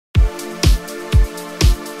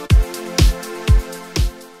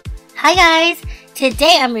Hi guys!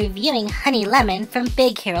 Today I'm reviewing Honey Lemon from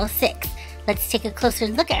Big Hero 6. Let's take a closer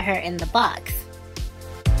look at her in the box.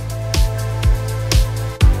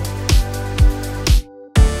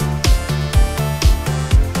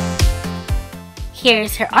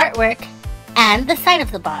 Here's her artwork and the side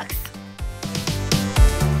of the box.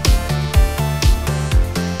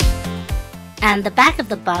 And the back of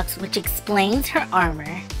the box, which explains her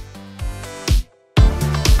armor.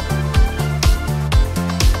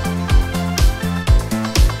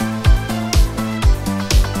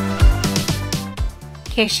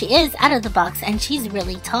 Here she is out of the box, and she's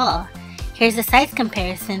really tall. Here's a size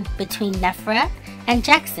comparison between Nephra and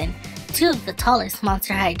Jackson, two of the tallest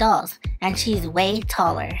Monster High dolls, and she's way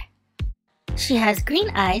taller. She has green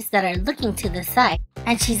eyes that are looking to the side,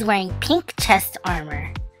 and she's wearing pink chest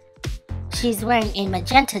armor. She's wearing a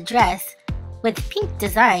magenta dress with pink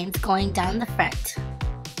designs going down the front.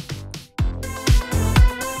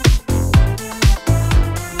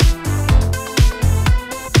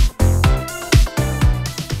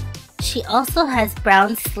 She also has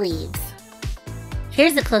brown sleeves.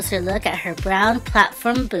 Here's a closer look at her brown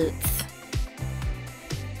platform boots.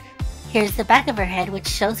 Here's the back of her head, which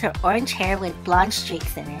shows her orange hair with blonde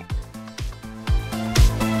streaks in it.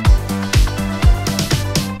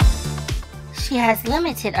 She has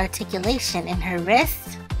limited articulation in her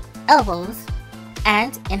wrists, elbows,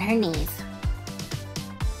 and in her knees.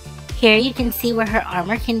 Here you can see where her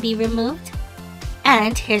armor can be removed.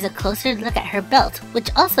 And here's a closer look at her belt,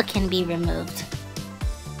 which also can be removed.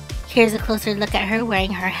 Here's a closer look at her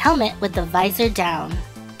wearing her helmet with the visor down.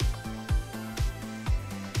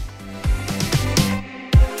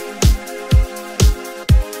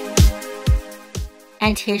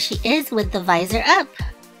 And here she is with the visor up.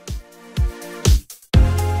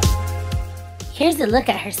 Here's a look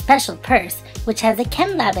at her special purse, which has a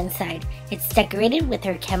chem lab inside. It's decorated with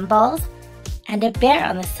her chem balls and a bear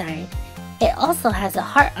on the side. It also has a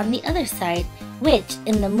heart on the other side, which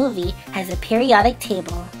in the movie has a periodic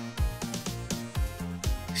table.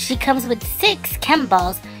 She comes with 6 chem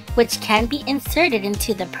balls, which can be inserted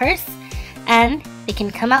into the purse, and they can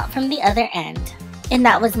come out from the other end. And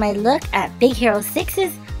that was my look at Big Hero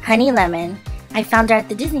 6's Honey Lemon. I found her at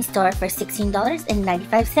the Disney store for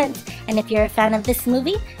 $16.95, and if you're a fan of this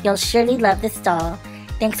movie, you'll surely love this doll.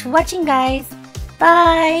 Thanks for watching, guys.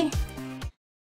 Bye!